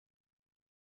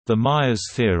The Myers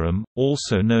theorem,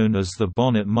 also known as the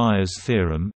Bonnet-Myers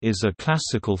theorem, is a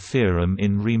classical theorem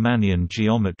in Riemannian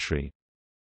geometry.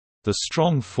 The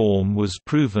strong form was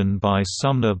proven by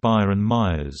Sumner Byron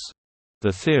Myers.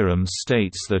 The theorem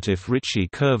states that if Ricci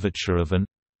curvature of an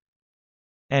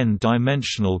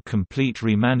n-dimensional complete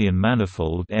Riemannian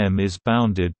manifold M is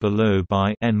bounded below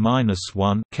by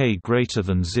n-1 k greater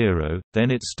than 0,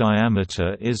 then its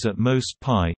diameter is at most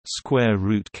pi square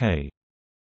root k.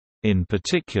 In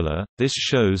particular, this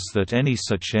shows that any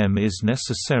such M is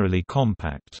necessarily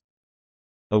compact.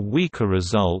 A weaker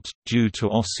result, due to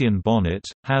Ossian-Bonnet,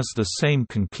 has the same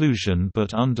conclusion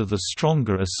but under the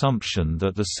stronger assumption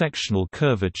that the sectional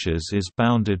curvatures is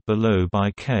bounded below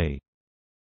by k.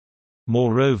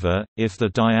 Moreover, if the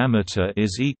diameter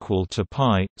is equal to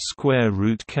pi square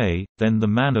root k, then the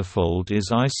manifold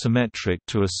is isometric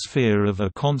to a sphere of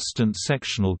a constant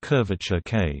sectional curvature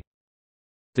k.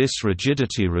 This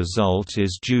rigidity result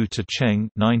is due to Cheng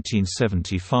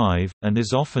 1975, and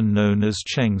is often known as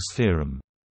Cheng's theorem.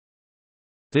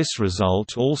 This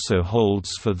result also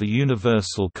holds for the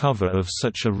universal cover of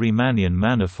such a Riemannian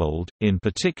manifold, in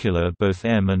particular both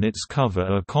M and its cover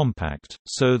are compact,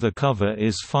 so the cover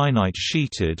is finite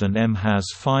sheeted and M has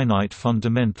finite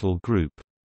fundamental group.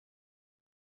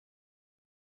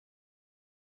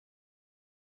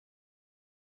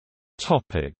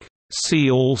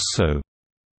 See also: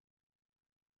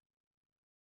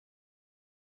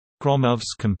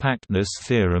 Gromov's compactness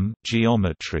theorem,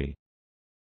 geometry.